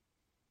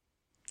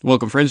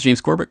Welcome, friends.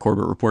 James Corbett,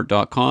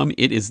 CorbettReport.com.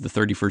 It is the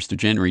 31st of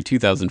January,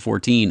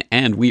 2014,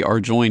 and we are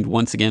joined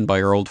once again by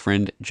our old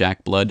friend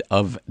Jack Blood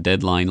of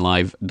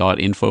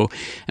DeadlineLive.info.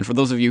 And for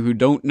those of you who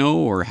don't know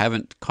or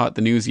haven't caught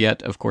the news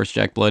yet, of course,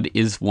 Jack Blood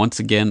is once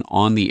again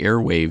on the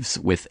airwaves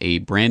with a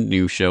brand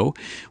new show,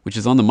 which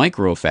is on the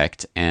Micro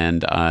Effect.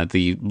 And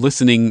the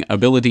listening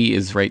ability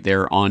is right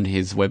there on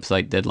his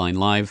website, Deadline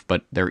Live.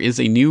 But there is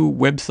a new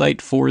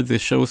website for the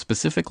show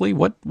specifically.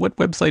 What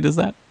website is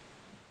that?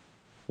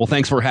 Well,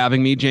 thanks for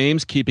having me,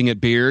 James. Keeping it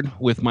beard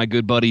with my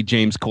good buddy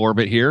James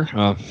Corbett here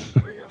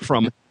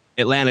from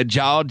Atlanta,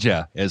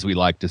 Georgia, as we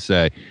like to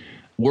say.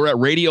 We're at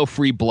Radio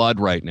Free Blood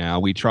right now.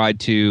 We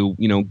tried to,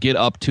 get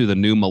up to the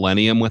new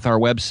millennium with our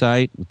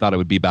website. We thought it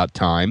would be about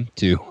time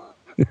to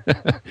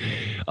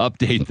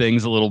update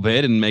things a little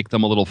bit and make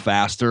them a little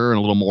faster and a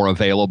little more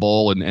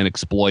available and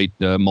exploit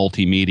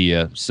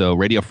multimedia. So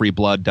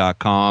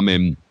radiofreeblood.com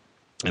and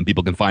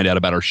people can find out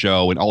about our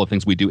show and all the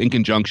things we do in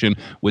conjunction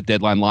with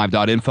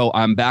DeadlineLive.info.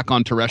 I'm back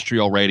on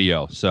terrestrial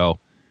radio, so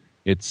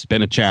it's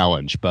been a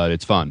challenge, but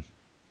it's fun.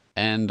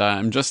 And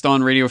I'm just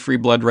on Radio Free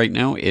Blood right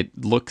now. It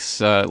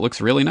looks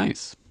really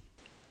nice.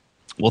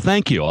 Well,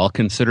 thank you. I'll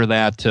consider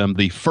that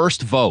the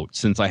first vote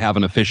since I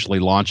haven't officially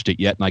launched it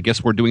yet, and I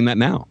guess we're doing that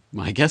now.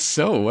 I guess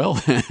so.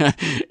 Well,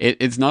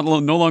 it's no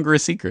longer a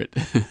secret.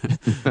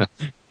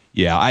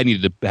 Yeah, I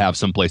needed to have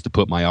some place to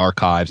put my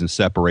archives and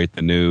separate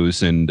the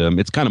news, and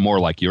it's kind of more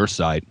like your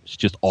site. It's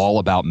just all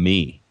about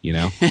me,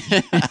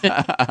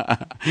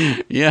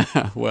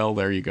 Yeah, well,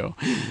 there you go.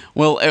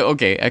 Well,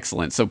 okay,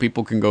 excellent. So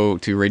people can go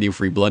to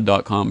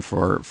radiofreeblood.com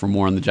for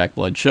more on the Jack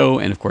Blood Show,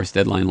 and of course,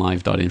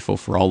 deadlinelive.info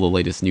for all the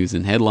latest news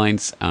and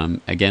headlines.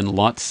 Again,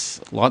 lots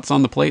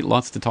on the plate,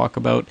 lots to talk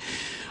about.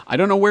 I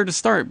don't know where to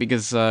start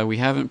because we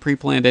haven't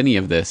pre-planned any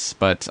of this,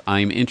 but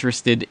I'm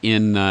interested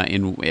in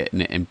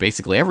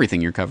basically everything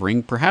you're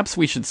covering. Perhaps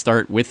we should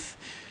start with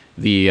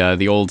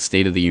the old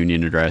State of the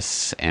Union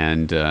address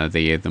and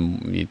the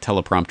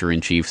teleprompter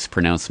in chief's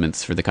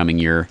pronouncements for the coming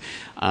year.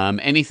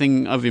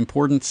 Anything of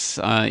importance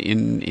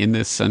in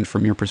this, and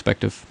from your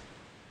perspective?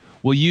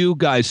 Well, you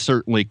guys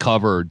certainly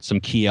covered some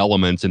key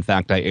elements. In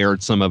fact, I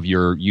aired some of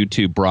your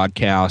YouTube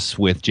broadcasts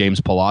with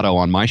James Pilato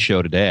on my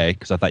show today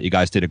because I thought you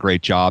guys did a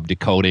great job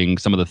decoding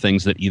some of the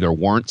things that either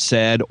weren't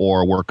said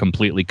or were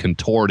completely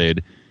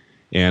contorted.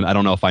 And I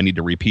don't know if I need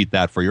to repeat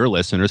that for your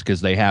listeners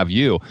because they have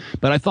you.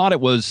 But I thought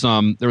it was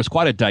there was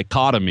quite a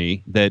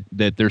dichotomy that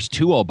there's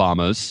two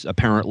Obamas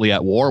apparently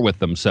at war with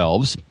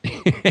themselves.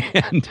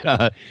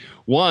 And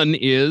one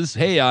is,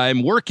 hey,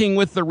 I'm working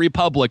with the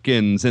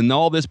Republicans and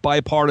all this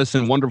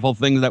bipartisan wonderful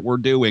things that we're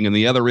doing. And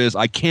the other is,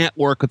 I can't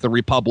work with the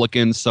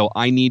Republicans, so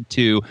I need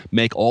to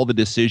make all the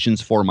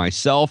decisions for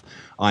myself.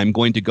 I'm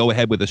going to go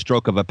ahead with a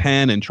stroke of a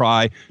pen and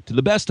try to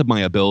the best of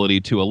my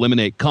ability to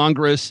eliminate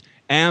Congress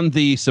and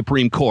the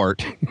Supreme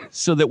Court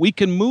so that we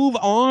can move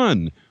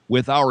on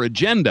with our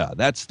agenda.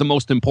 That's the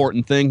most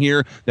important thing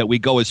here, that we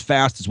go as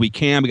fast as we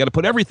can. We got to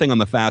put everything on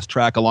the fast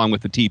track along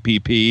with the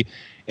TPP.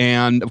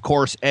 And, of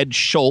course, Ed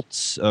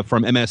Schultz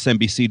from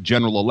MSNBC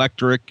General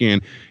Electric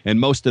and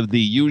most of the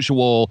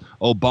usual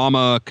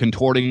Obama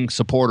contorting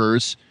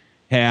supporters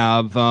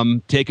have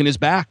taken his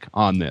back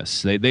on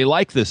this. They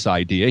like this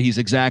idea. He's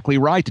exactly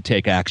right to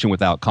take action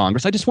without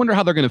Congress. I just wonder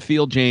how they're going to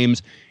feel,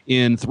 James,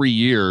 in 3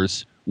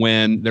 years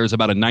when there's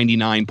about a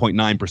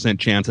 99.9%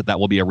 chance that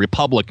will be a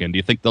Republican. Do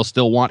you think they'll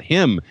still want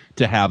him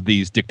to have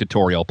these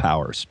dictatorial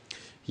powers?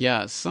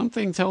 Yeah,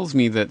 something tells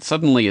me that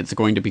suddenly it's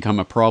going to become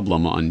a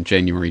problem on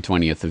January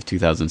 20th of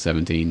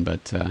 2017.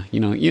 But,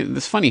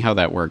 it's funny how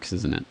that works,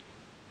 isn't it?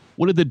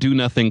 What did the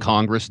Do-Nothing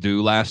Congress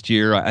do last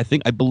year? I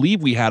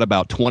believe we had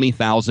about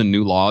 20,000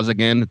 new laws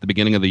again at the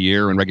beginning of the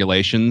year and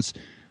regulations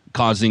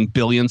causing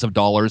billions of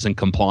dollars in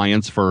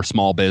compliance for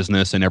small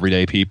business and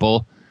everyday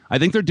people. I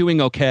think they're doing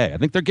okay. I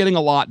think they're getting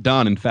a lot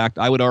done. In fact,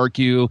 I would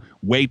argue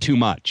way too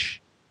much.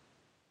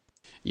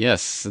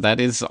 Yes, that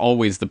is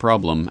always the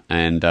problem,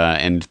 and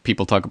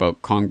people talk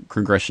about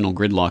congressional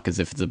gridlock as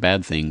if it's a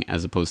bad thing,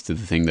 as opposed to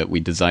the thing that we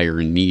desire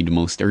and need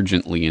most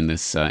urgently in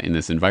this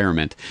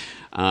environment.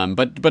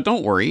 But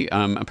don't worry.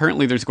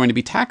 Apparently, there's going to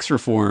be tax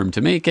reform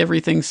to make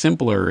everything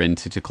simpler and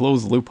to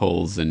close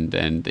loopholes, and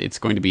it's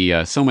going to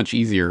be so much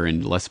easier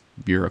and less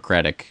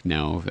bureaucratic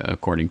now,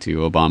 according to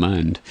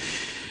Obama,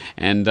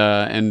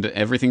 and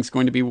everything's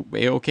going to be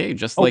okay,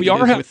 just like it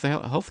is with the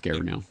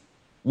healthcare now.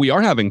 We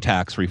are having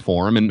tax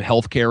reform, and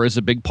healthcare is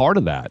a big part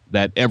of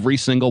that every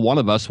single one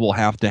of us will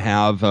have to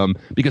have,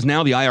 because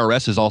now the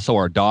IRS is also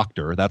our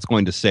doctor. That's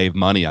going to save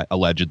money,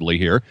 allegedly,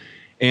 here.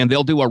 And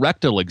they'll do a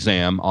rectal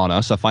exam on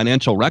us, a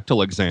financial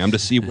rectal exam, to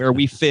see where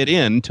we fit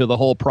into the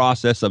whole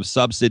process of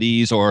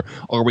subsidies, or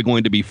are we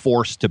going to be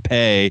forced to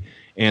pay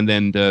and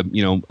then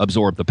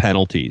absorb the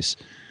penalties.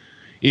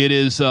 It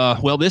is,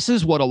 this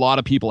is what a lot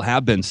of people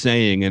have been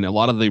saying, and a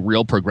lot of the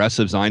real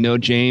progressives I know,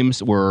 James,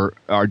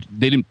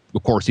 they didn't,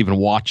 of course, even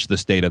watch the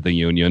State of the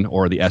Union,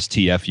 or the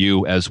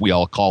STFU, as we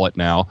all call it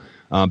now,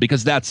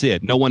 because that's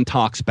it. No one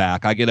talks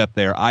back. I get up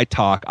there, I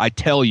talk, I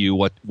tell you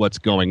what's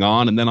going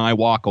on, and then I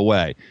walk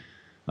away.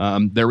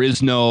 There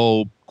is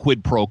no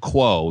quid pro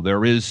quo.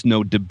 There is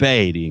no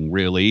debating,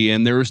 really,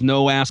 and there's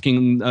no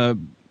asking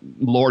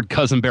Lord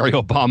Cousinberry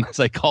Obama,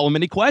 as I call him,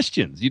 any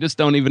questions. You just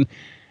don't even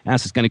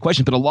ask this kind of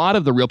question. But a lot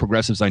of the real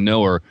progressives I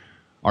know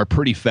are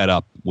pretty fed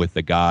up with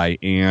the guy,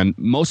 and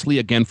mostly,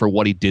 again, for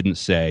what he didn't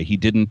say. He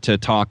didn't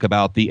talk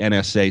about the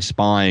NSA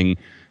spying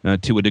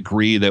to a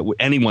degree that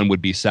anyone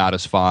would be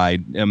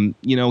satisfied.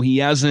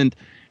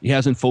 He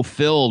hasn't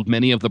fulfilled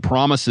many of the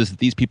promises that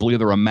these people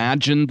either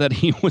imagined that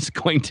he was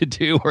going to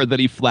do or that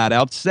he flat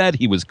out said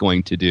he was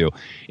going to do.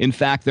 In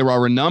fact, there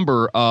are a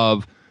number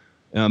of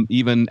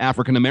even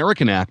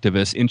African-American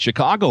activists in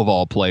Chicago, of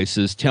all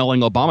places,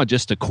 telling Obama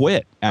just to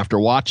quit after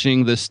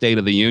watching the State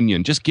of the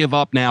Union. Just give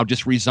up now.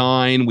 Just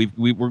resign.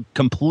 We were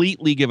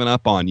completely given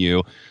up on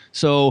you.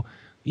 So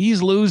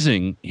he's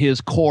losing his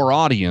core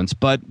audience,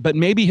 but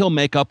maybe he'll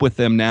make up with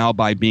them now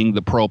by being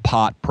the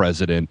pro-pot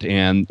president.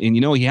 And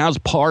he has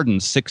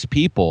pardoned 6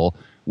 people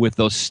with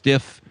those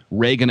stiff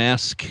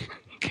Reagan-esque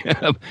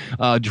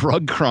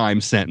drug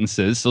crime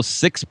sentences. So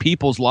 6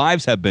 people's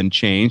lives have been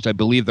changed. I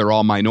believe they're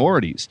all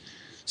minorities.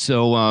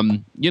 So,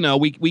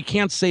 we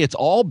can't say it's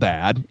all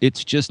bad.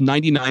 It's just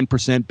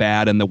 99%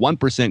 bad, and the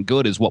 1%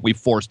 good is what we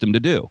forced him to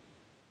do.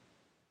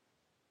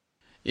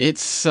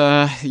 It's,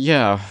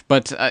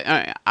 but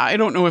I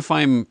don't know if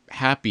I'm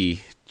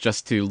happy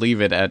just to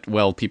leave it at,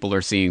 well, people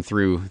are seeing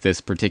through this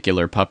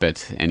particular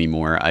puppet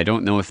anymore. I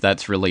don't know if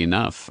that's really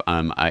enough.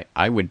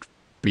 I would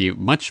be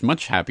much,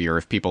 much happier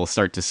if people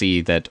start to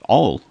see that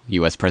all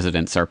U.S.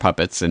 presidents are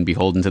puppets and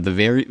beholden to the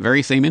very,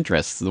 very same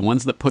interests, the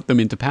ones that put them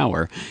into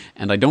power.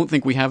 And I don't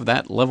think we have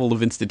that level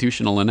of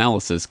institutional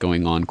analysis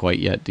going on quite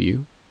yet, do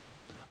you?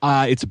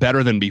 It's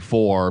better than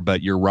before,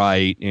 but you're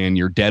right, and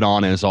you're dead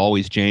on as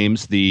always,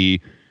 James. The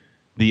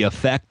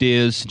effect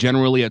is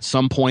generally at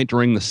some point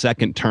during the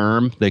second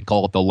term, they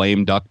call it the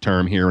lame duck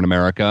term here in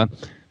America,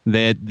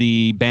 that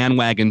the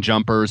bandwagon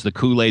jumpers, the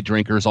Kool-Aid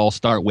drinkers all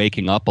start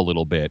waking up a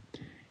little bit.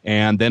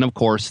 And then, of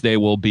course, they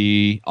will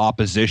be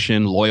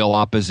opposition, loyal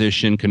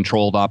opposition,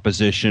 controlled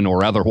opposition,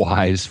 or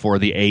otherwise for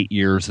the 8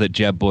 years that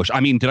Jeb Bush. I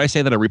mean, did I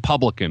say that a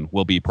Republican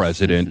will be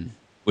president? Mm-hmm.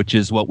 Which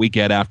is what we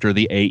get after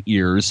the 8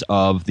 years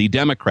of the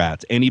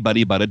Democrats.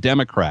 Anybody but a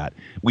Democrat.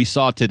 We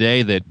saw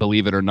today that,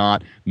 believe it or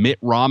not, Mitt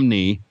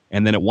Romney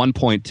and then at one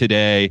point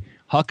today,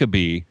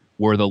 Huckabee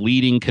were the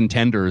leading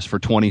contenders for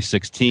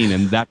 2016,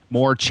 and that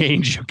more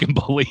change you can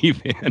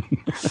believe in.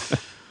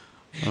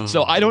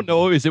 So I don't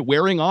know, is it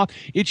wearing off?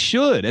 It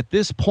should. At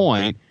this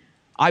point,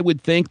 I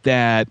would think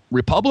that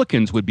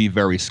Republicans would be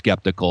very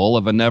skeptical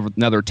of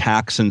another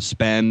tax and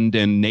spend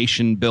and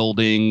nation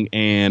building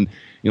and,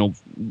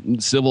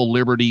 civil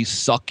liberties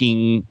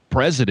sucking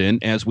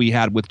president as we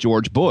had with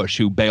George Bush,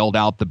 who bailed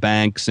out the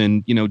banks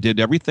and, did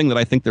everything that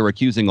I think they're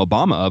accusing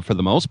Obama of for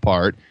the most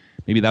part.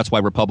 Maybe that's why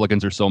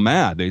Republicans are so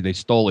mad. They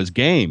stole his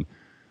game.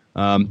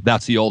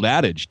 That's the old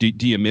adage.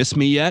 Do you miss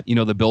me yet?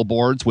 The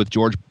billboards with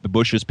George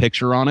Bush's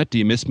picture on it. Do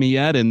you miss me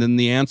yet? And then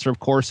the answer, of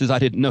course, is I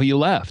didn't know you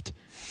left.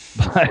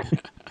 But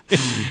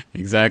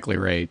exactly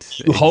right.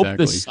 You hope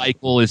the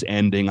cycle is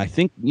ending. I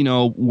think,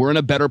 we're in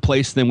a better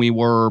place than we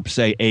were,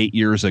 say, 8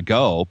 years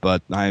ago,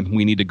 but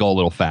we need to go a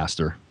little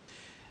faster.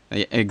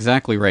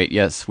 Exactly right.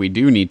 Yes, we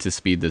do need to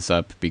speed this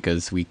up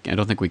because I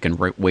don't think we can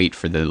wait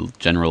for the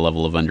general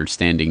level of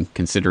understanding,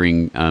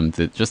 considering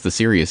just the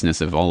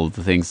seriousness of all of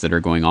the things that are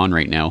going on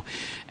right now.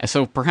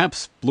 So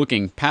perhaps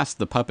looking past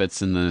the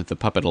puppets and the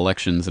puppet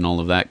elections and all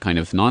of that kind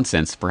of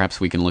nonsense, perhaps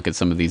we can look at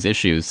some of these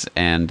issues.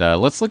 And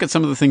let's look at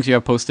some of the things you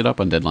have posted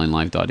up on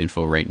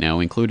DeadlineLive.info right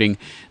now, including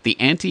the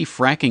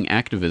anti-fracking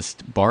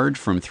activist barred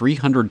from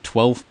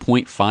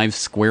 312.5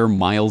 square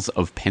miles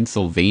of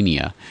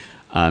Pennsylvania.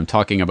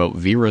 Talking about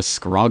Vera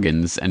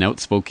Scroggins, an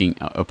outspoken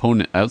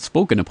opponent of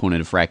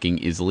fracking,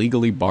 is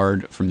legally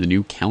barred from the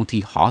new county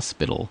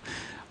hospital.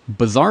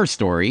 Bizarre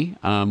story.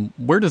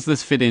 Where does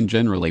this fit in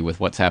generally with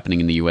what's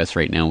happening in the U.S.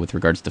 right now with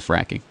regards to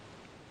fracking?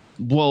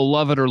 Well,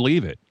 love it or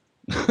leave it.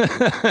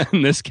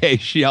 In this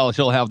case,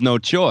 she'll have no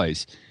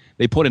choice.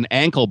 They put an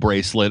ankle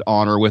bracelet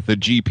on her with a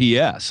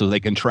GPS so they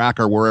can track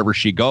her wherever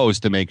she goes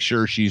to make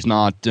sure she's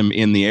not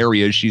in the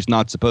areas she's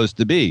not supposed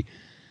to be.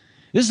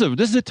 This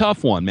is a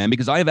tough one, man,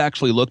 because I have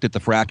actually looked at the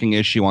fracking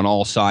issue on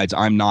all sides.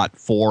 I'm not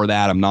for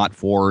that. I'm not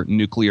for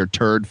nuclear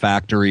turd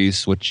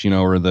factories, which,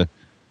 are the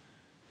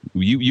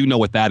you know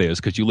what that is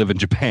because you live in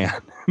Japan.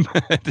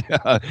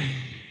 But,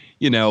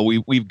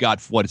 we've got,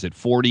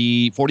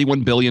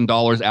 $41 billion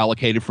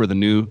allocated for the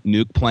new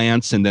nuke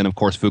plants. And then, of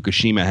course,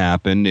 Fukushima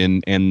happened,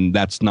 and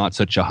that's not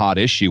such a hot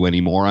issue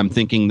anymore. I'm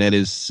thinking that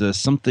is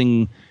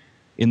something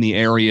in the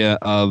area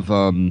of,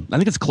 I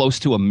think it's close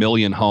to 1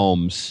 million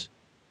homes.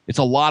 It's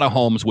a lot of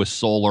homes with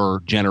solar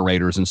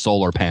generators and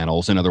solar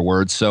panels, in other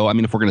words. So,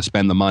 if we're going to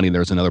spend the money,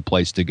 there's another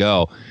place to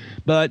go.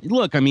 But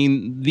look,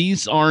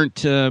 these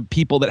aren't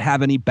people that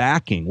have any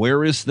backing.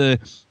 Where is the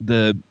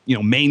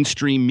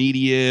mainstream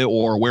media,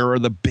 or where are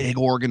the big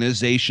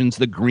organizations,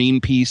 the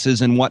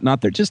Greenpeaces and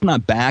whatnot? They're just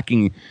not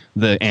backing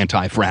the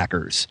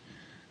anti-frackers.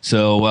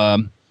 So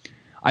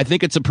I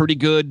think it's a pretty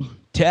good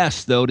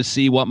test, though, to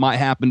see what might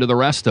happen to the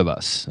rest of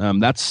us.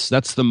 That's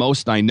the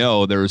most I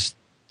know. There's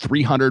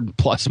 300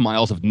 plus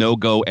miles of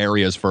no-go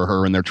areas for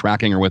her, and they're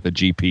tracking her with a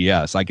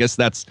GPS. I guess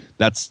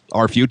that's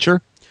our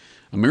future.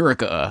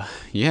 America.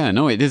 Yeah,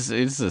 no, it is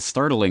a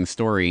startling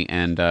story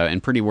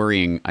and pretty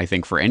worrying, I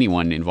think, for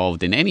anyone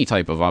involved in any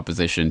type of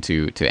opposition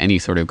to any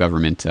sort of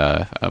government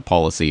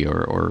policy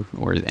or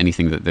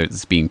anything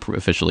that's being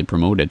officially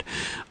promoted,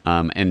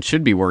 and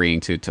should be worrying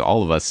to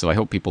all of us. So I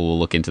hope people will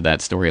look into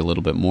that story a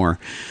little bit more.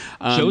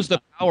 Shows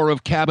the power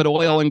of Cabot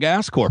Oil and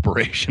Gas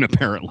Corporation,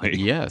 apparently.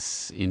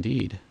 Yes,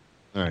 indeed.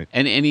 All right.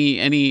 And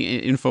any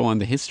info on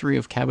the history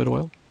of Cabot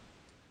Oil?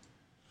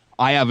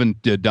 I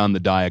haven't done the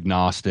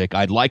diagnostic.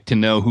 I'd like to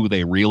know who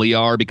they really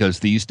are, because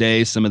these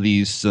days some of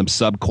these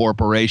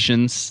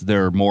sub-corporations,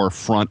 they're more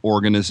front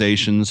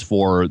organizations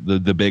for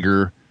the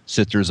bigger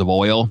sisters of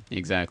oil.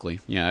 Exactly.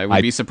 Yeah, I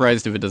would be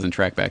surprised if it doesn't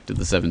track back to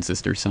the Seven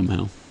Sisters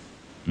somehow.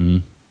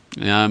 Mm.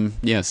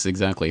 Yes,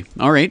 exactly.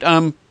 All right.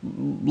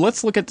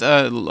 Let's look at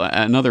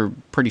another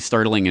pretty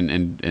startling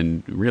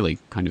and really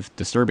kind of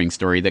disturbing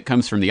story that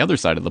comes from the other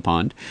side of the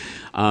pond.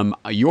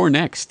 You're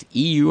next.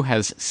 EU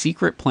has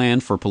secret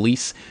plan for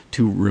police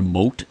to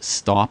remote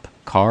stop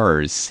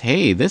cars.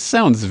 Hey, this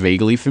sounds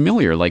vaguely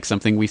familiar, like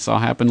something we saw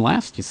happen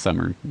last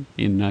summer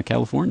in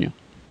California.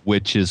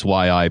 Which is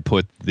why I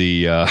put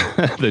the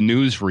the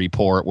news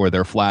report where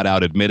they're flat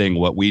out admitting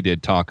what we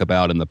did talk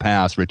about in the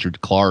past. Richard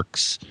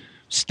Clark's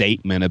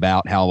statement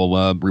about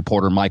how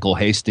reporter Michael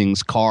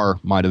Hastings' car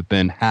might have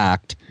been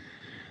hacked.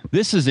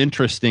 This is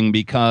interesting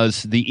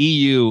because the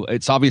EU,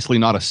 it's obviously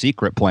not a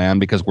secret plan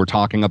because we're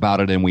talking about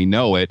it and we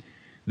know it.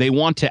 They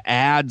want to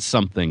add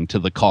something to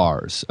the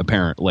cars,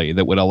 apparently,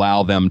 that would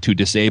allow them to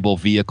disable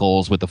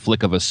vehicles with the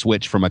flick of a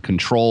switch from a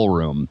control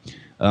room.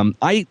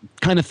 I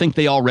kind of think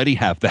they already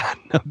have that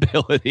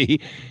ability.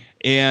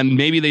 And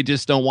maybe they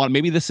just don't want,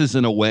 maybe this is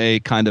in a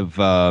way kind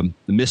of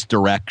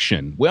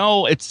misdirection.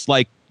 Well, it's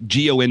like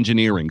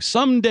geoengineering.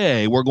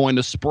 Someday we're going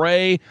to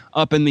spray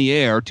up in the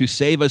air to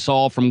save us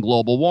all from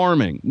global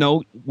warming.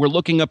 No, we're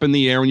looking up in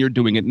the air and you're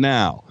doing it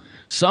now.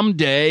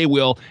 Someday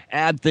we'll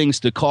add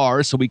things to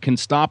cars so we can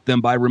stop them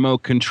by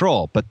remote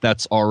control, but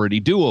that's already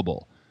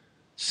doable.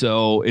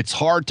 So it's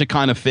hard to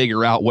kind of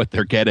figure out what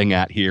they're getting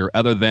at here,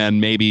 other than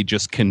maybe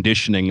just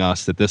conditioning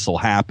us that this will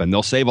happen.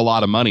 They'll save a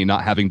lot of money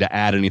not having to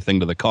add anything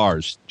to the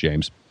cars,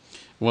 James.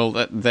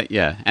 Well,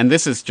 yeah, and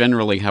this is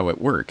generally how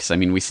it works. I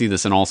mean, we see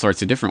this in all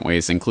sorts of different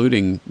ways,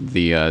 including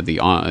the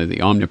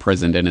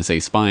omnipresent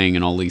NSA spying,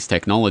 and all these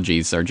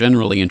technologies are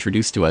generally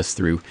introduced to us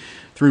through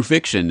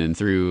fiction and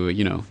through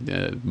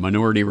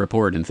Minority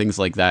Report and things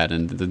like that.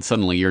 And then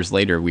suddenly years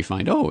later, we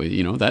find,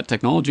 that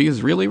technology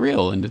is really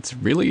real and it's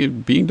really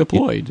being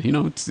deployed.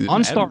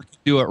 OnStar can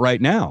do it right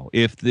now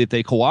if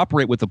they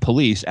cooperate with the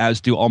police,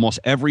 as do almost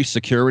every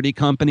security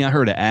company. I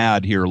heard an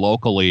ad here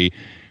locally.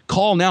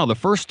 Call now. The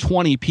first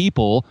 20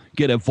 people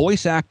get a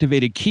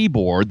voice-activated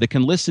keyboard that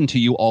can listen to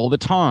you all the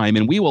time,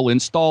 and we will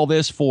install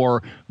this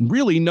for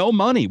really no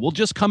money. We'll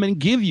just come and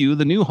give you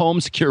the new home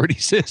security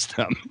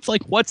system. It's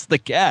like, what's the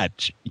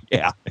catch?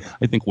 Yeah,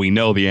 I think we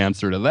know the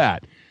answer to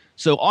that.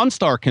 So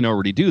OnStar can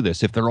already do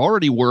this. If they're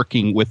already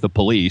working with the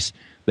police,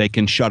 they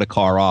can shut a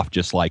car off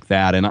just like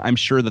that, and I'm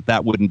sure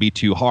that wouldn't be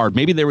too hard.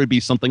 Maybe there would be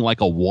something like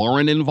a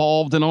warrant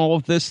involved in all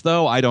of this,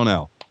 though. I don't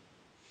know.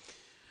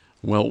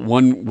 Well,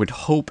 one would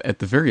hope at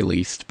the very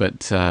least,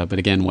 but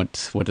again,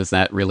 what does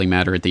that really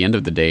matter at the end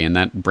of the day? And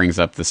that brings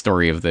up the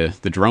story of the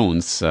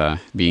drones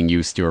being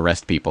used to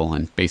arrest people,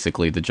 and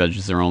basically the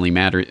judges are only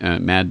mad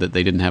that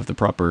they didn't have the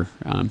proper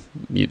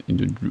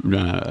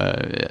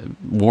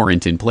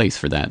warrant in place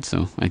for that.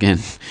 So again,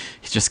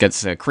 it just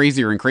gets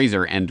crazier and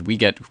crazier, and we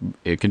get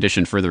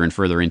conditioned further and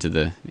further into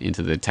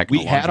the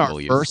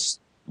technological use.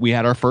 We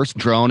had our first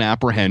drone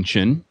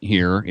apprehension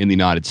here in the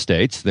United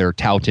States. They're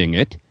touting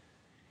it.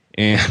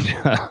 And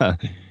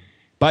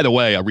by the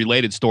way, a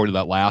related story to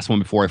that last one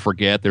before I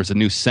forget, there's a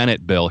new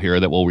Senate bill here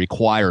that will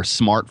require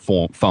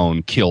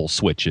smartphone kill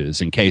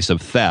switches in case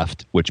of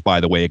theft, which, by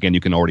the way, again, you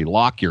can already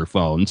lock your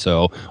phone,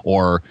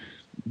 or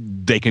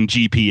they can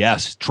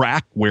GPS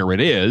track where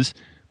it is.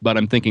 But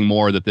I'm thinking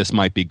more that this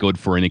might be good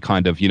for any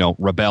kind of,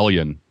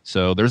 rebellion.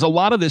 So there's a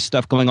lot of this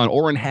stuff going on.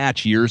 Orrin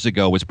Hatch years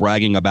ago was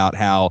bragging about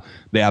how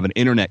they have an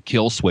internet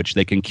kill switch.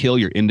 They can kill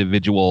your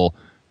individual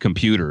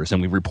computers,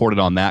 and we've reported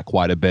on that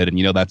quite a bit,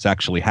 and that's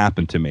actually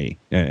happened to me,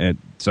 and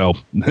so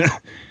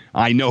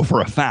I know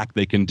for a fact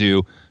they can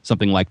do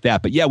something like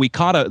that. But yeah, we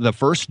caught the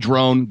first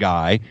drone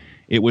guy.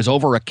 It was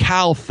over a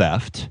cow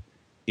theft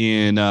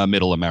in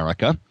middle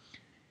America,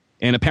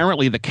 and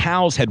apparently the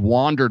cows had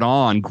wandered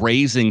on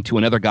grazing to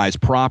another guy's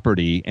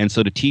property, and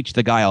so to teach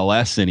the guy a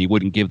lesson, he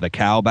wouldn't give the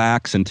cow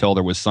backs until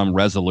there was some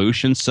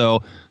resolution.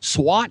 So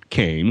SWAT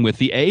came with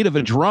the aid of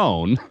a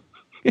drone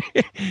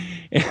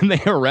and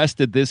they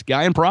arrested this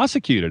guy and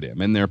prosecuted him,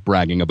 and they're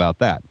bragging about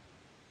that.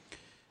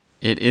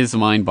 It is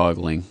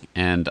mind-boggling,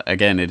 and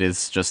again, it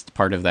is just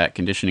part of that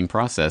conditioning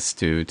process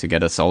to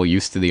get us all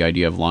used to the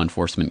idea of law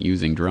enforcement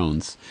using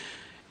drones.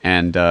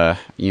 And,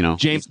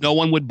 James, no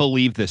one would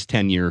believe this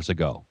 10 years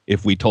ago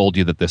if we told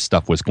you that this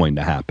stuff was going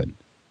to happen.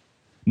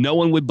 No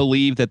one would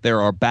believe that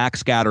there are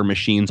backscatter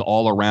machines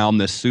all around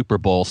this Super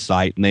Bowl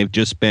site, and they've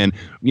just been,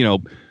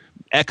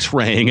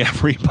 X-raying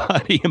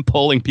everybody and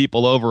pulling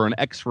people over and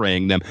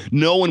X-raying them.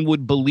 No one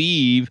would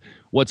believe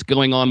what's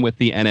going on with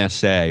the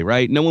NSA,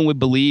 right? No one would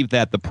believe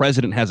that the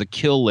president has a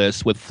kill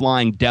list with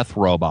flying death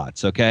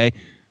robots, okay?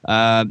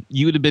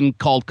 You would have been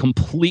called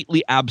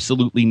completely,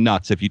 absolutely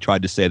nuts if you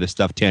tried to say this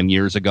stuff 10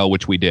 years ago,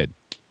 which we did.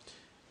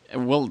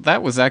 Well,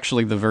 that was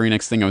actually the very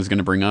next thing I was going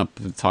to bring up,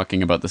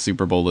 talking about the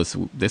Super Bowl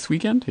this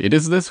weekend. It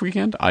is this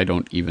weekend? I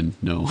don't even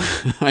know.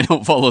 I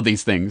don't follow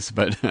these things,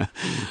 but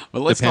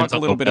let's talk a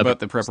little bit about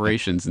the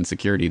preparations and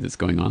security that's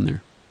going on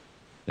there.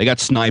 They got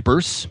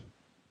snipers.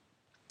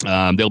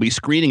 They'll be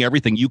screening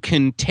everything. You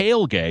can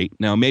tailgate.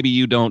 Now, maybe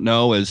you don't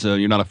know as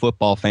you're not a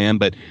football fan,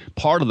 but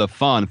part of the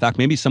fun, in fact,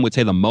 maybe some would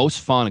say the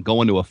most fun of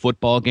going to a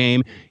football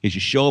game is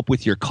you show up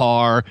with your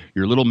car,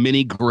 your little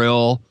mini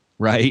grill,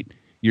 right?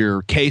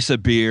 Your case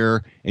of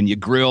beer, and you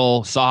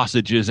grill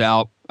sausages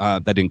out.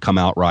 That didn't come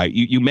out right.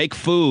 You make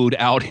food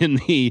out in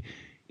the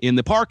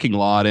parking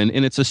lot, and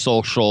it's a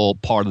social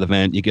part of the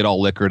event. You get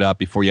all liquored up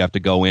before you have to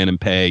go in and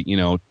pay,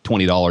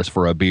 $20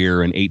 for a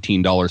beer and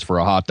 $18 for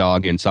a hot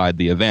dog inside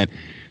the event.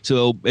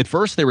 So at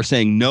first they were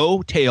saying no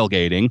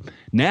tailgating.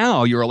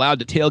 Now you're allowed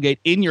to tailgate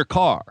in your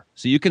car.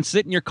 So you can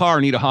sit in your car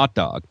and eat a hot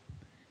dog.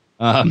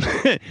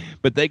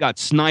 But they got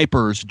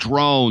snipers,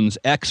 drones,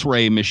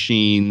 X-ray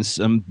machines.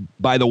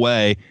 By the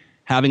way,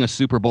 having a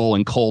Super Bowl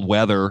in cold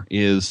weather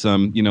is,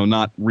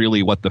 not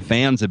really what the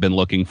fans have been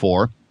looking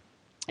for.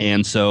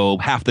 And so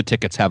half the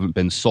tickets haven't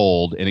been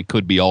sold, and it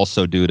could be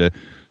also due to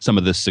some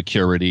of the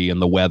security and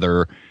the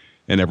weather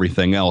and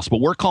everything else.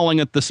 But we're calling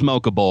it the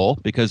Smoke Bowl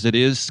because it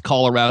is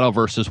Colorado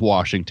versus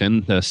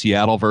Washington,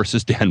 Seattle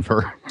versus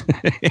Denver.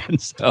 And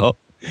so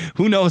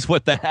who knows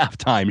what the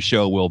halftime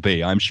show will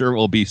be? I'm sure it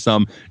will be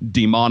some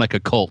demonic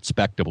occult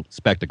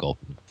spectacle.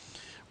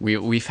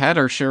 We've had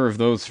our share of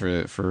those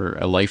for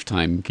a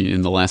lifetime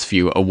in the last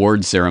few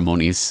award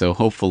ceremonies, so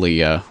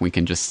hopefully we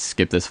can just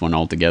skip this one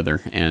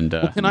altogether. And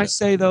can I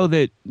say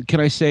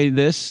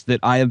this, that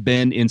I have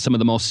been in some of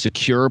the most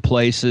secure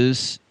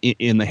places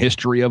in the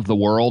history of the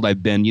world.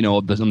 I've been,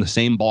 on the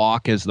same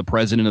block as the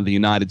President of the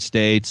United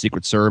States,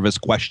 Secret Service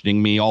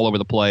questioning me all over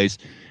the place,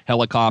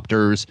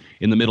 helicopters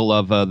in the middle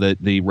of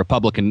the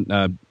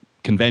Republican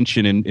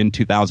convention in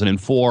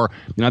 2004.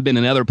 I've been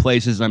in other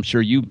places. I'm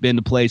sure you've been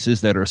to places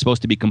that are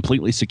supposed to be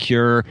completely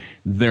secure.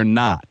 They're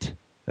not.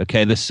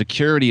 Okay, the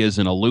security is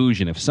an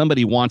illusion. If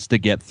somebody wants to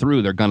get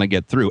through, they're going to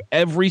get through.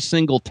 Every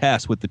single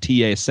test with the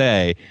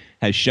TSA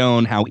has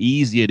shown how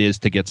easy it is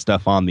to get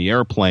stuff on the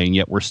airplane,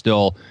 yet we're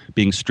still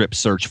being strip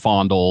search,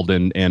 fondled,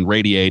 and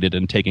radiated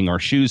and taking our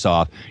shoes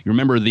off. You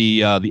remember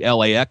the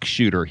LAX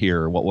shooter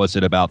here, what was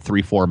it, about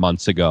 3-4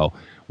 months ago?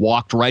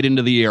 Walked right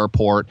into the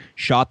airport,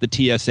 shot the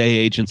TSA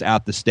agents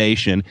at the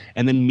station,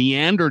 and then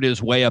meandered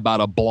his way about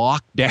a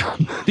block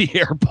down the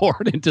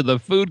airport into the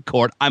food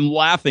court. I'm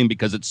laughing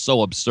because it's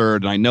so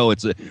absurd, and I know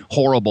it's a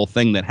horrible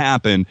thing that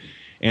happened.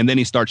 And then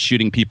he starts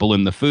shooting people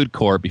in the food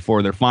court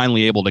before they're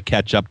finally able to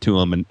catch up to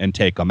him and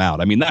take them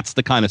out. I mean, that's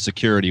the kind of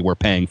security we're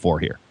paying for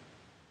here.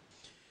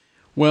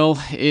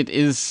 Well, it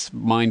is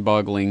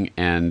mind-boggling,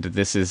 and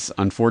this is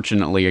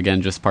unfortunately,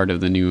 again, just part of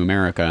the new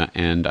America,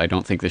 and I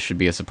don't think this should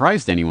be a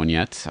surprise to anyone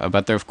yet.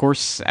 But there, of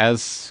course,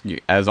 as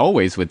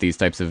always with these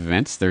types of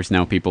events, there's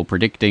now people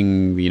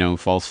predicting,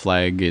 false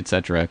flag,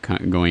 etc.,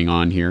 going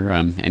on here.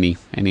 Any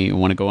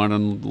want to go out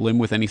on a limb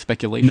with any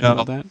speculation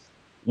about that?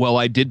 Well,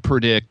 I did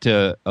predict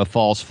a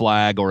false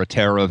flag or a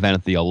terror event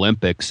at the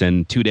Olympics,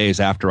 and 2 days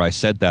after I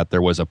said that,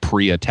 there was a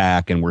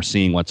pre-attack, and we're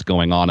seeing what's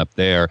going on up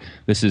there.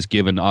 This has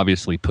given,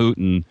 obviously,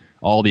 Putin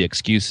all the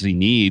excuses he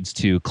needs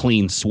to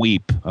clean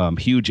sweep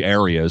huge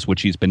areas,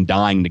 which he's been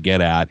dying to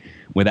get at,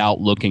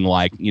 without looking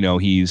like,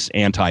 he's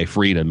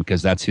anti-freedom,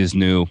 because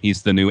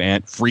he's the new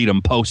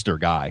freedom poster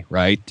guy,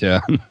 right?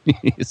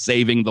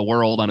 Saving the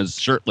world on his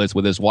shirtless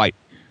with his white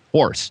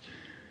horse.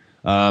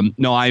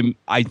 No,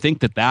 I think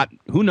that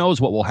who knows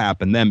what will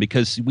happen then,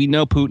 because we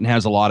know Putin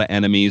has a lot of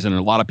enemies, and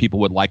a lot of people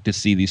would like to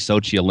see these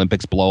Sochi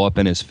Olympics blow up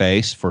in his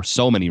face for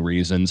so many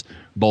reasons,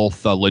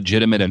 both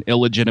legitimate and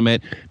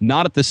illegitimate.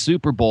 Not at the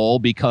Super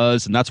Bowl,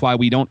 and that's why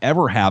we don't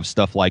ever have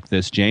stuff like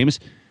this, James,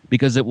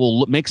 because it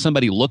will make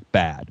somebody look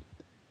bad.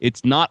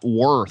 It's not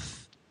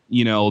worth,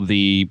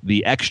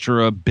 the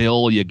extra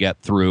bill you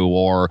get through,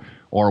 or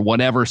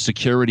whatever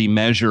security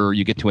measure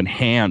you get to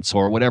enhance,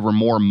 or whatever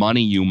more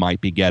money you might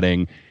be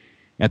getting.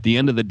 At the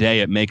end of the day,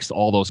 it makes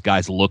all those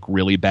guys look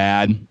really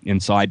bad.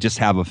 And so I just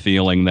have a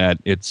feeling that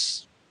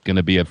it's going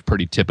to be a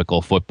pretty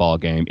typical football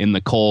game in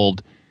the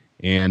cold.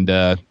 And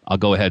I'll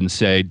go ahead and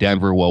say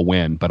Denver will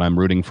win, but I'm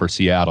rooting for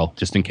Seattle,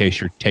 just in case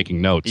you're taking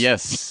notes.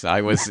 Yes,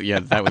 I was. Yeah,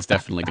 that was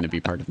definitely going to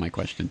be part of my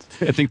questions.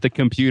 I think the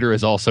computer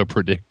has also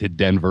predicted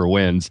Denver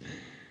wins.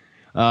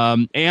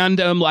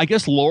 I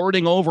guess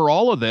lording over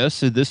all of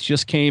this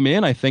just came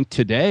in, I think,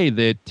 today,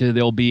 that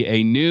there'll be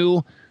a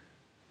new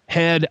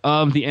head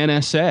of the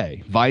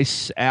NSA,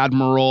 Vice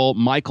Admiral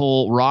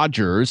Michael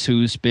Rogers,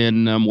 who's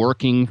been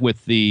working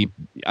with I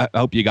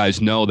hope you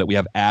guys know that we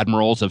have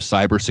admirals of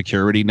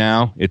cybersecurity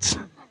now. It's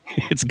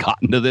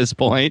gotten to this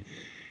point.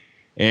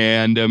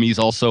 And he's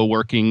also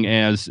working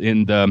as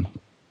in the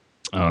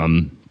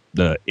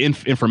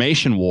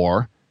information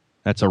war.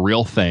 That's a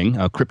real thing.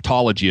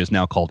 Cryptology is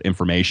now called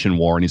information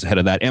war, and he's head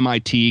of that.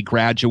 MIT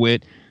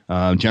graduate.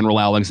 General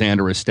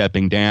Alexander is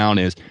stepping down.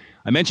 As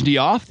I mentioned to you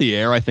off the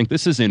air, I think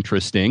this is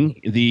interesting.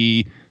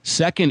 The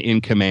second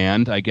in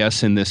command, I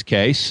guess in this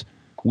case,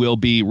 will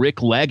be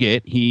Rick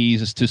Leggett.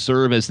 He's to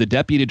serve as the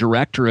deputy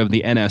director of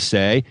the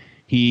NSA.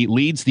 He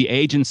leads the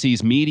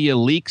agency's media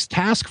leaks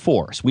task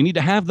force. We need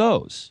to have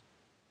those.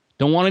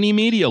 Don't want any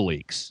media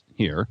leaks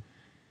here.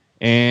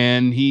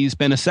 And he's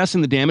been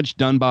assessing the damage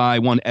done by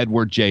one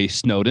Edward J.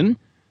 Snowden,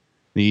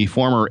 the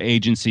former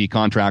agency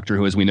contractor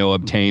who, as we know,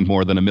 obtained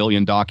more than 1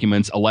 million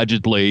documents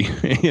allegedly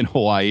in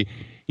Hawaii.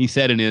 He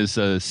said in his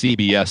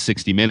CBS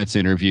 60 Minutes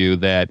interview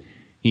that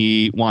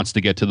he wants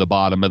to get to the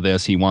bottom of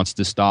this. He wants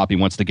to stop. He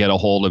wants to get a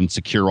hold of and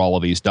secure all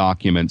of these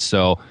documents.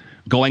 So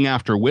going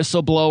after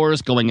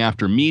whistleblowers, going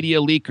after media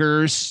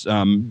leakers,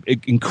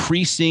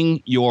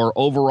 increasing your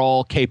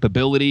overall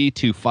capability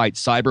to fight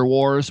cyber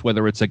wars,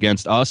 whether it's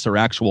against us or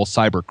actual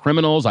cyber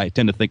criminals. I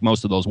tend to think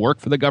most of those work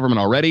for the government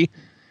already.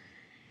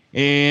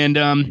 And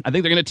I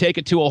think they're going to take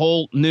it to a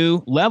whole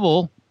new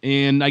level.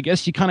 And I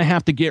guess you kind of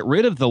have to get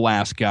rid of the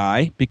last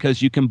guy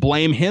because you can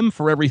blame him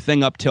for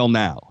everything up till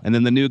now. And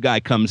then the new guy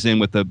comes in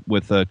with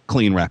a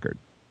clean record.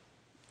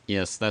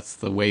 Yes, that's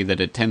the way that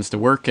it tends to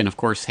work. And of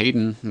course,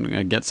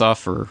 Hayden gets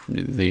off for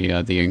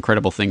the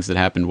incredible things that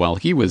happened while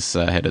he was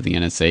head of the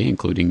NSA,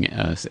 including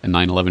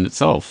 9/11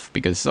 itself,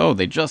 because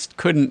they just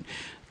couldn't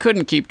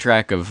keep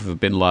track of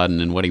bin Laden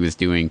and what he was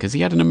doing because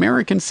he had an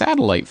American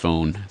satellite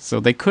phone, so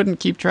they couldn't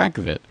keep track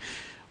of it.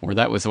 Or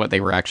that was what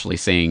they were actually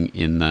saying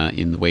in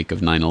the wake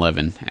of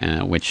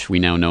 9/11, which we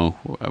now know.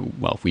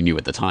 Well, we knew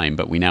at the time,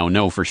 but we now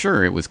know for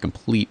sure it was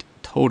complete,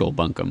 total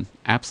bunkum,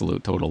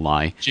 absolute total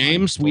lie.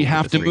 James, we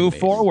have to move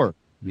forward.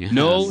 Yes.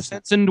 No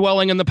sense in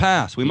dwelling in the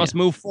past. We must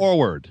move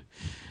forward.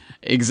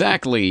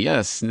 Exactly.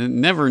 Yes.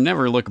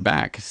 Never look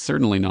back.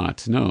 Certainly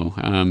not.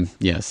 No.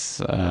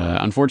 Yes.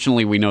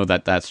 Unfortunately, we know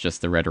that that's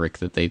just the rhetoric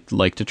that they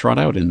like to trot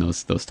out in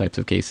those types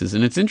of cases.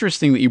 And it's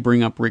interesting that you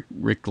bring up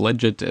Rick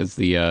Leggett as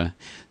the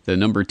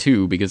number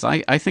two, because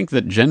I think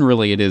that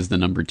generally it is the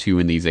number two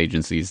in these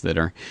agencies that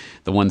are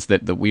the ones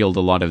that wield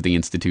a lot of the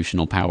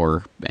institutional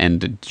power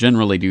and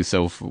generally do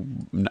so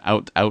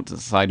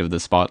outside of the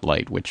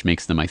spotlight, which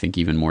makes them, I think,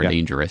 even more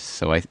dangerous.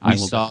 So we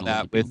saw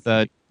that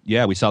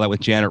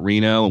with Janet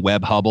Reno. and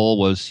Webb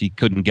Hubbell he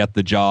couldn't get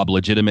the job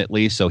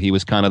legitimately, so he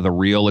was kind of the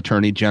real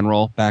attorney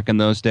general back in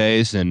those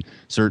days. And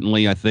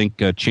certainly, I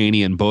think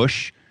Cheney and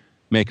Bush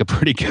make a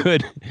pretty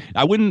good.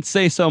 I wouldn't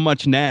say so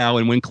much now.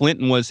 And when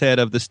Clinton was head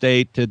of the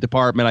State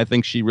Department, I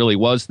think she really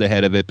was the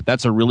head of it. But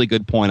that's a really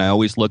good point. I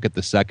always look at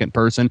the second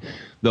person.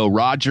 Though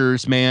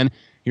Rogers, man,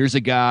 here's a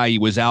guy, he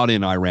was out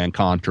in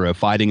Iran-Contra,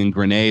 fighting in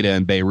Grenada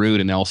and Beirut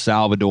and El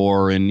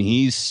Salvador, and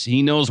he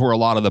knows where a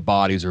lot of the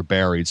bodies are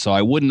buried. So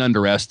I wouldn't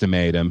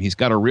underestimate him. He's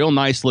got a real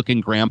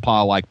nice-looking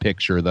grandpa-like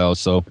picture, though,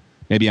 so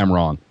maybe I'm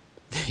wrong.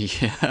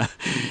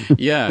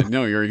 Yeah,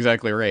 no, you're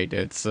exactly right.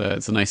 It's a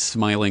nice,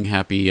 smiling,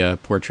 happy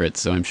portrait.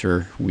 So I'm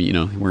sure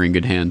we're in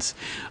good hands.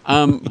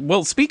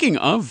 Well, speaking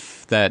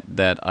of that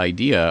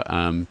idea,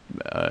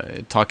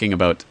 talking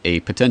about a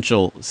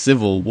potential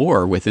civil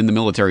war within the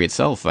military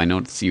itself, I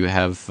notice you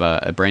have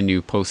a brand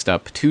new post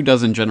up: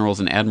 24 generals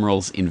and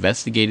admirals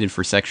investigated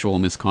for sexual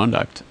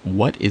misconduct.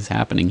 What is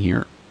happening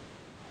here?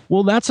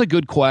 Well, that's a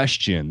good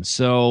question.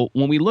 So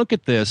when we look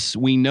at this,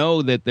 we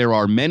know that there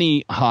are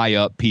many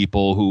high-up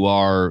people who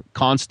are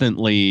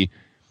constantly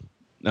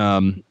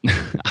I'm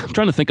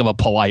trying to think of a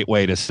polite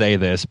way to say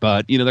this,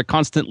 but, they're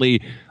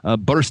constantly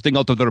bursting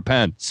out of their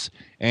pants.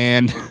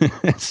 And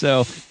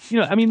so,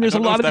 I mean, there's a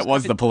lot of... That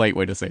was the polite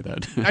way to say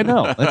that. I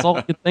know. That's all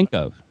I could think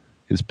of.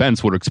 His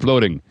pants were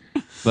exploding.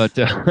 But...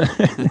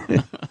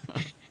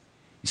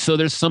 So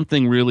there's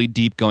something really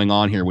deep going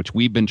on here, which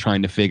we've been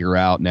trying to figure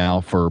out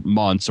now for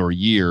months or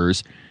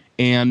years.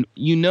 And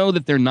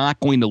that they're not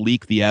going to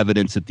leak the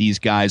evidence that these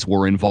guys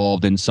were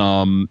involved in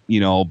some,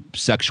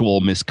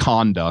 sexual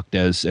misconduct,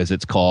 as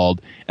it's called,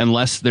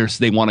 unless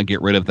they want to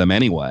get rid of them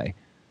anyway.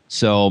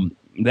 So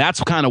that's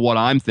kind of what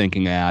I'm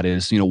thinking at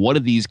is, what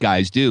do these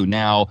guys do?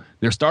 Now,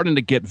 they're starting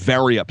to get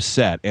very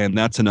upset, and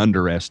that's an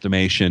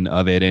underestimation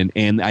of it.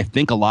 And I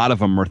think a lot of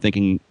them are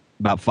thinking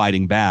about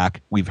fighting back.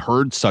 We've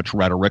heard such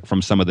rhetoric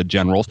from some of the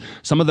generals.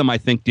 Some of them, I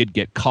think, did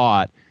get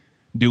caught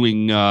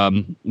doing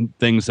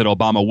things that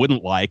Obama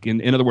wouldn't like.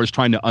 In other words,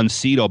 trying to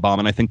unseat Obama.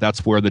 And I think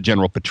that's where the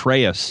General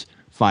Petraeus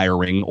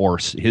firing or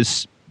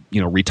his,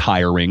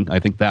 retiring, I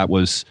think that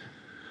was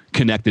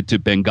connected to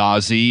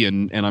Benghazi.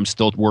 And I'm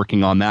still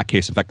working on that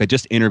case. In fact, I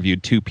just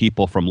interviewed two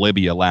people from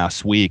Libya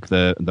last week,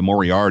 the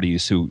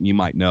Moriartys, who you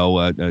might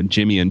know,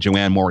 Jimmy and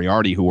Joanne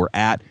Moriarty, who were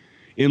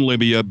in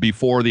Libya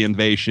before the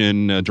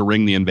invasion,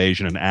 during the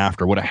invasion, and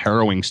after. What a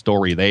harrowing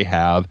story they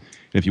have.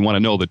 If you want to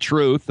know the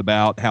truth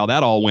about how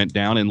that all went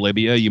down in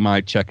Libya, you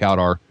might check out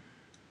our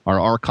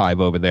archive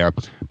over there.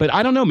 But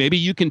I don't know, maybe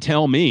you can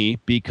tell me,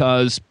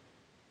 because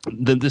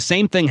the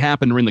same thing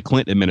happened during the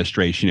Clinton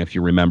administration, if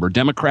you remember.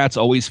 Democrats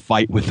always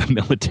fight with the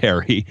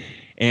military,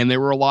 and there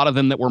were a lot of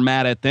them that were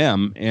mad at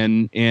them,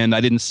 and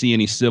I didn't see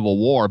any civil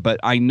war. But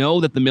I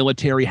know that the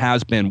military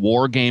has been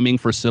wargaming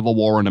for civil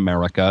war in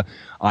America.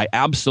 I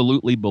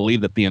absolutely believe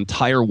that the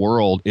entire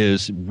world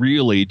is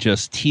really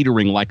just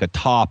teetering like a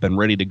top and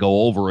ready to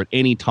go over at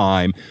any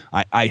time.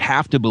 I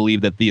have to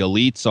believe that the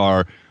elites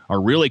are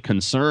really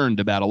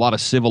concerned about a lot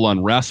of civil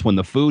unrest when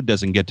the food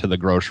doesn't get to the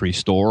grocery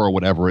store or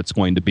whatever it's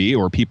going to be,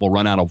 or people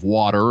run out of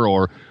water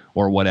or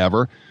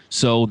whatever.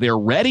 So they're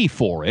ready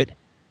for it.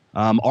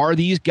 Are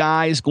these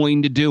guys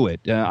going to do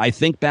it? I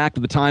think back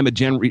to the time of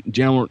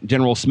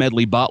General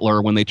Smedley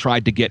Butler, when they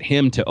tried to get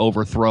him to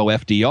overthrow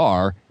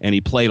FDR, and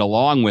he played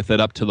along with it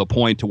up to the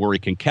point to where he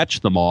can catch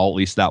them all. At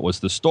least that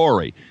was the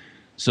story.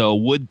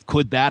 So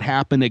could that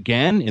happen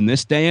again in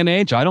this day and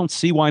age? I don't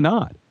see why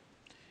not.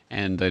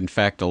 And in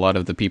fact, a lot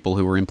of the people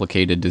who were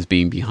implicated as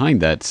being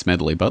behind that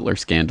Smedley Butler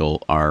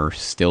scandal are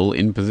still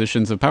in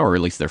positions of power,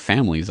 at least their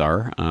families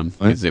are,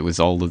 because it was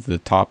all of the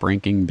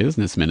top-ranking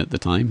businessmen at the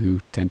time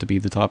who tend to be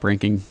the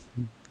top-ranking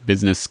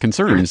business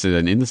concerns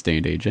in this day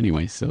and age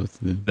anyway. So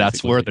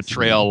that's where the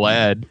trail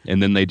led,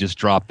 and then they just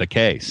dropped the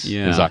case.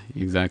 Yeah,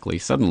 exactly.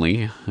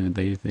 Suddenly,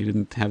 they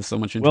didn't have so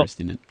much interest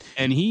in it.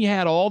 And he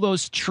had all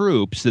those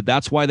troops,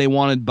 that's why they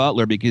wanted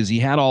Butler, because he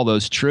had all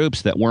those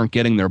troops that weren't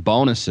getting their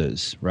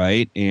bonuses,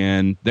 right?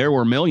 And there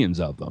were millions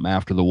of them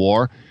after the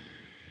war.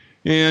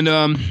 And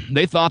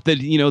they thought that,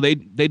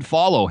 they'd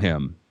follow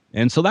him.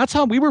 And so that's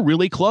how we were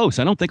really close.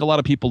 I don't think a lot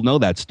of people know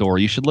that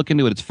story. You should look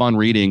into it. It's fun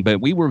reading. But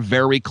we were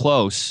very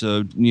close,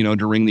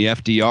 during the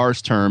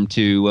FDR's term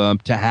to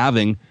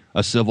having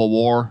a civil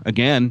war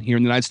again here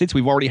in the United States.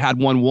 We've already had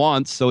one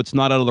once, so it's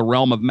not out of the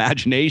realm of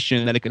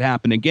imagination that it could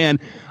happen again.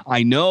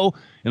 I know,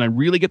 and I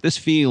really get this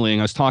feeling.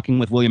 I was talking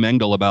with William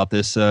Engdahl about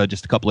this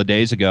just a couple of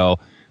days ago,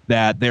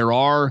 that there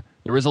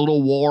is a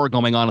little war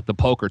going on at the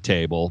poker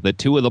table, that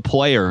two of the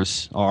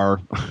players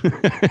are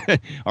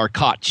are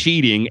caught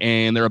cheating,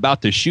 and they're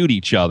about to shoot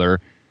each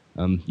other.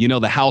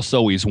 The house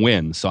always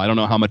wins, so I don't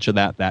know how much of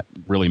that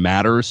really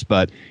matters,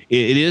 but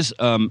it is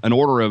an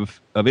order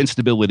of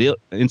instability.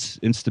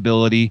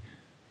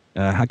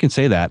 I can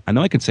say that. I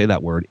know I can say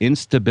that word.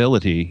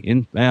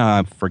 Instability.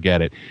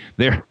 Forget it.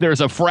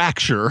 There's a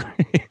fracture.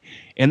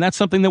 And that's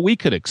something that we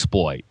could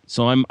exploit.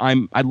 So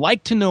I'd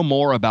like to know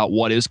more about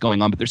what is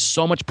going on, but there's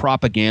so much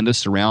propaganda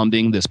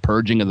surrounding this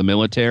purging of the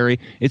military.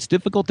 It's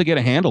difficult to get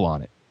a handle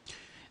on it.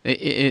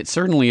 It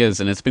certainly is,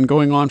 and it's been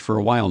going on for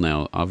a while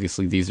now.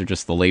 Obviously, these are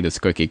just the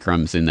latest cookie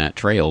crumbs in that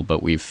trail, but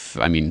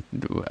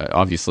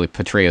obviously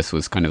Petraeus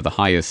was kind of the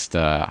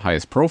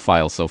highest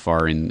profile so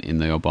far in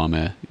the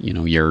Obama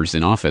years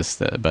in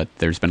office. But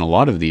there's been a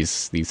lot of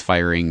these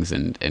firings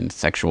and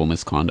sexual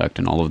misconduct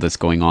and all of this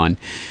going on.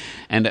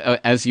 And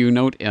as you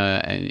note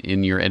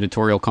in your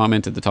editorial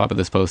comment at the top of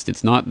this post,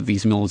 it's not that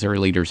these military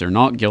leaders are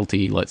not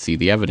guilty. Let's see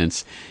the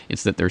evidence.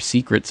 It's that their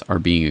secrets are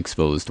being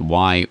exposed.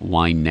 Why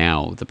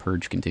now? The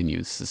purge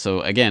continues.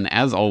 So again,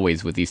 as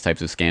always with these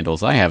types of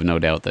scandals, I have no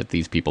doubt that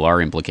these people are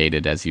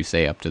implicated, as you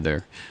say, up to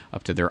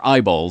their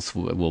eyeballs.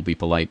 We'll be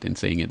polite in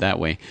saying it that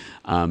way.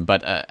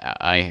 But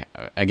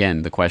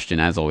the question,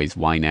 as always,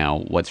 why now?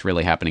 What's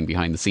really happening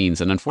behind the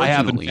scenes? And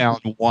unfortunately, I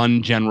haven't found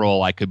one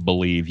general I could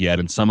believe yet,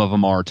 and some of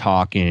them are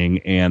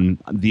talking. And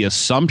the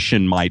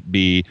assumption might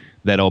be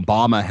that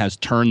Obama has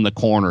turned the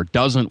corner,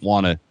 doesn't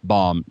want to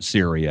bomb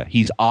Syria.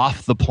 He's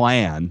off the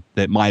plan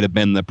that might have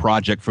been the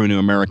project for a new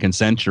American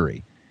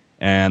century.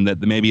 And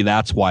that maybe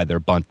that's why they're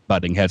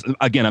butting heads.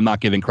 Again, I'm not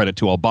giving credit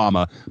to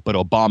Obama, but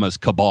Obama's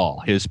cabal,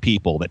 his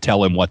people that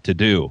tell him what to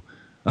do.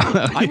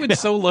 I would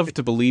so love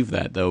to believe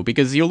that, though,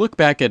 because you look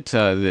back at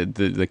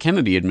the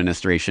Kennedy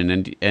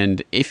administration,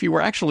 and if you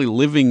were actually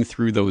living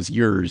through those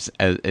years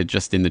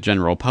just in the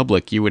general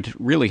public, you would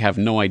really have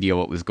no idea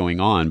what was going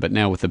on. But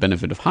now, with the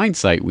benefit of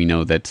hindsight, we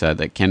know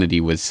that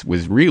Kennedy was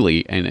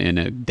really in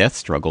a death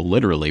struggle,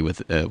 literally, with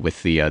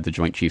the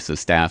Joint Chiefs of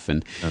Staff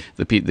and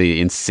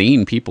the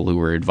insane people who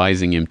were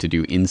advising him to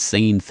do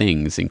insane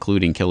things,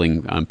 including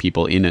killing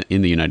people in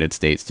the United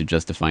States to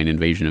justify an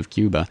invasion of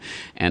Cuba.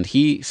 And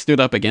he stood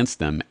up against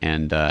them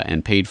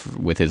and paid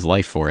with his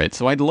life for it.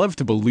 So I'd love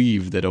to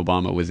believe that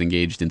Obama was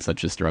engaged in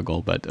such a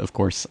struggle, but of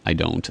course I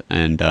don't.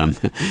 And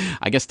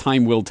I guess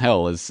time will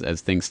tell as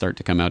things start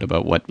to come out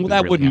about what. Well,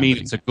 that really wouldn't happening.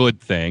 mean it's a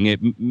good thing. It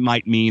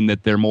might mean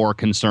that they're more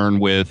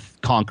concerned with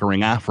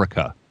conquering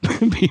Africa before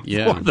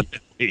the Middle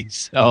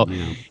East. So,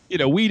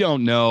 we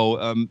don't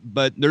know.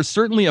 But there's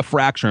certainly a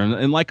fracture.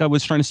 And like I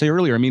was trying to say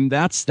earlier, I mean,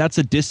 that's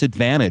a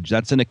disadvantage.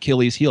 That's an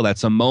Achilles heel.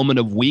 That's a moment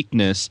of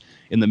weakness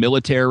in the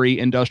military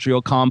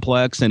industrial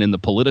complex and in the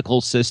political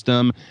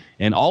system.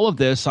 And all of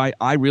this,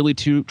 I really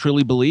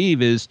truly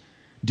believe is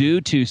due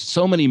to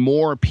so many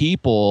more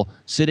people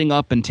sitting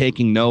up and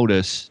taking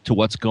notice to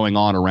what's going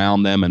on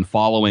around them and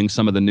following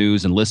some of the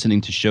news and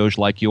listening to shows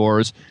like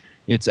yours.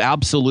 It's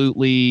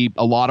absolutely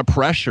a lot of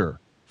pressure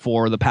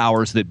for the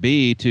powers that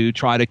be to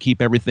try to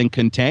keep everything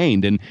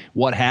contained. And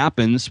what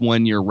happens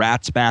when your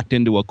rat's backed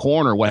into a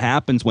corner? What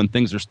happens when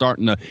things are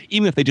starting to,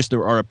 even if they just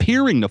are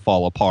appearing to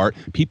fall apart,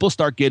 people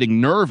start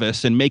getting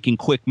nervous and making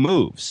quick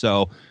moves.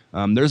 So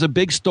there's a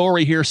big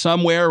story here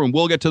somewhere, and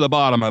we'll get to the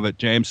bottom of it,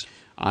 James.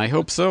 I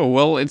hope so.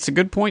 Well, it's a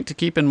good point to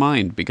keep in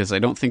mind, because I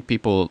don't think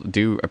people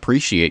do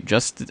appreciate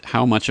just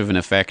how much of an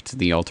effect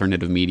the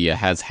alternative media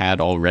has had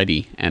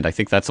already. And I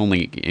think that's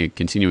only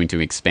continuing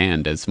to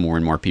expand as more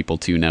and more people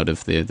tune out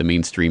of the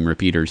mainstream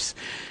repeaters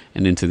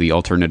and into the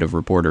alternative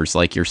reporters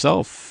like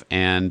yourself.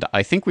 And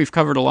I think we've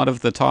covered a lot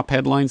of the top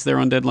headlines there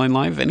on Deadline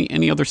Live.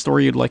 Any other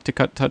story you'd like to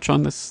touch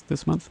on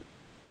this month?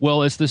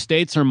 Well, as the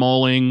states are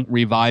mulling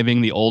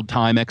reviving the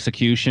old-time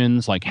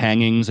executions like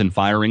hangings and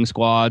firing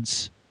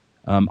squads,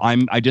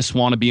 I just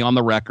want to be on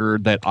the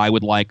record that I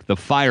would like the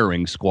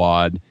firing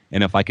squad,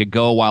 and if I could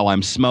go while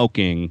I'm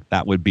smoking,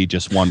 that would be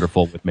just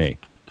wonderful with me.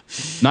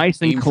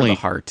 Nice and Aim clean. for the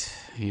heart.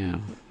 Yeah,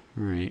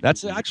 right.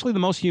 That's actually the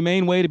most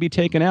humane way to be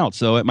taken out.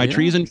 So at my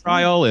treason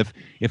trial,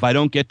 if I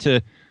don't get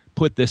to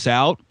put this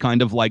out,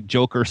 kind of like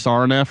Joker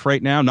Sarnath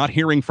right now, not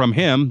hearing from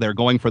him, they're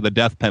going for the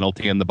death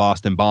penalty in the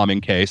Boston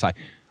bombing case. I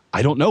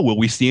don't know. Will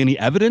we see any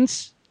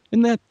evidence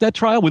in that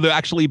trial? Will there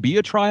actually be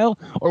a trial?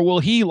 Or will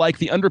he, like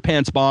the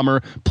underpants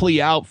bomber, plea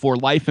out for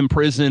life in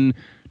prison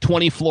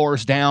 20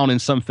 floors down in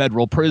some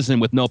federal prison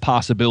with no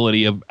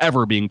possibility of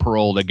ever being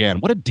paroled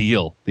again? What a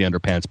deal the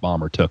underpants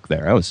bomber took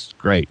there. That was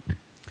great.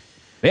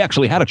 They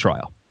actually had a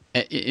trial.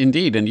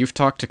 Indeed, and you've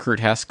talked to Kurt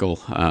Haskell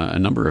a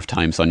number of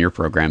times on your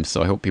programs,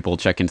 so I hope people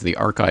check into the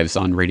archives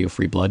on Radio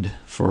Free Blood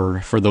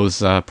for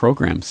those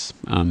programs.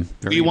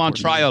 We want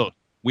trial.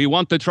 We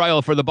want the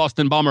trial for the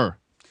Boston bomber.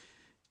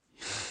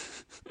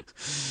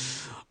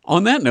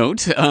 On that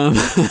note,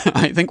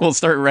 I think we'll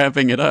start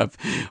wrapping it up.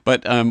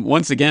 But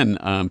once again,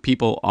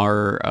 people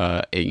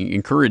are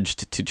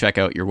encouraged to check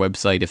out your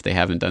website if they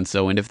haven't done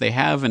so. And if they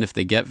have, and if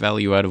they get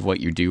value out of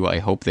what you do, I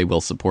hope they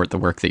will support the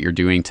work that you're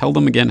doing. Tell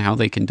them again how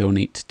they can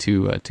donate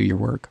to your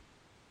work.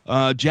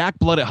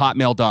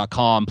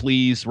 jackblood@hotmail.com,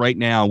 please. Right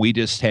now, we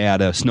just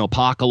had a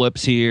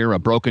snowpocalypse here, a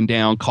broken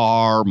down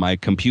car. My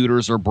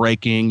computers are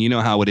breaking. You know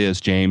how it is,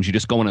 James. You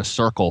just go in a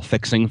circle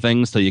fixing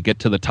things till you get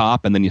to the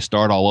top, and then you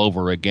start all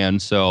over again.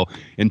 So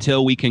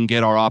until we can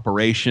get our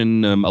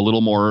operation a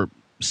little more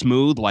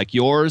smooth like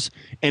yours,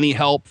 any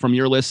help from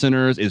your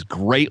listeners is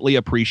greatly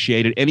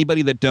appreciated.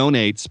 Anybody that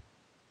donates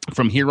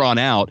from here on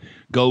out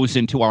goes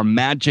into our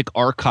magic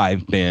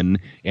archive bin,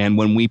 and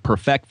when we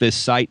perfect this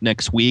site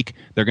next week,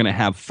 they're going to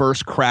have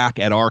first crack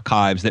at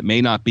archives that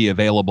may not be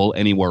available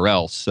anywhere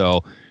else.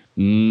 So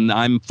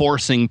I'm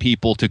forcing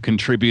people to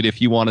contribute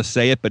if you want to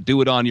say it, but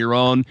do it on your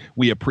own.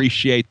 We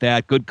appreciate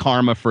that. Good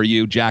karma for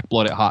you,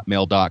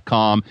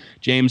 jackblood@hotmail.com.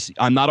 James,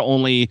 I'm not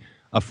only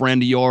a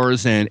friend of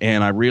yours, and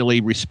I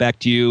really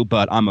respect you,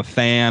 but I'm a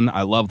fan.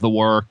 I love the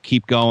work.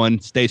 Keep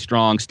going. Stay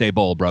strong. Stay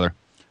bold, brother.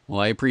 Well,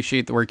 I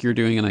appreciate the work you're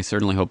doing, and I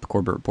certainly hope the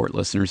Corbett Report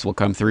listeners will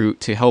come through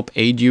to help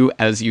aid you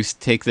as you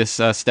take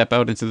this step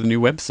out into the new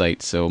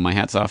website. So my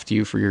hat's off to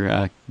you for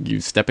your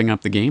you stepping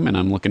up the game, and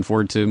I'm looking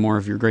forward to more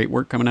of your great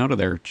work coming out of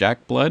there.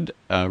 Jack Blood,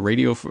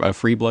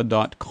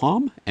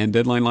 radiofreeblood.com, and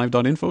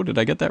DeadlineLive.info. Did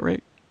I get that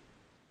right?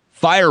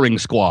 Firing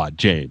squad,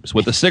 James,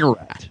 with a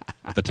cigarette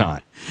at the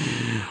time.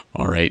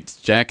 All right,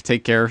 Jack,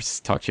 take care.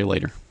 Talk to you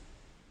later.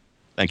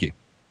 Thank you.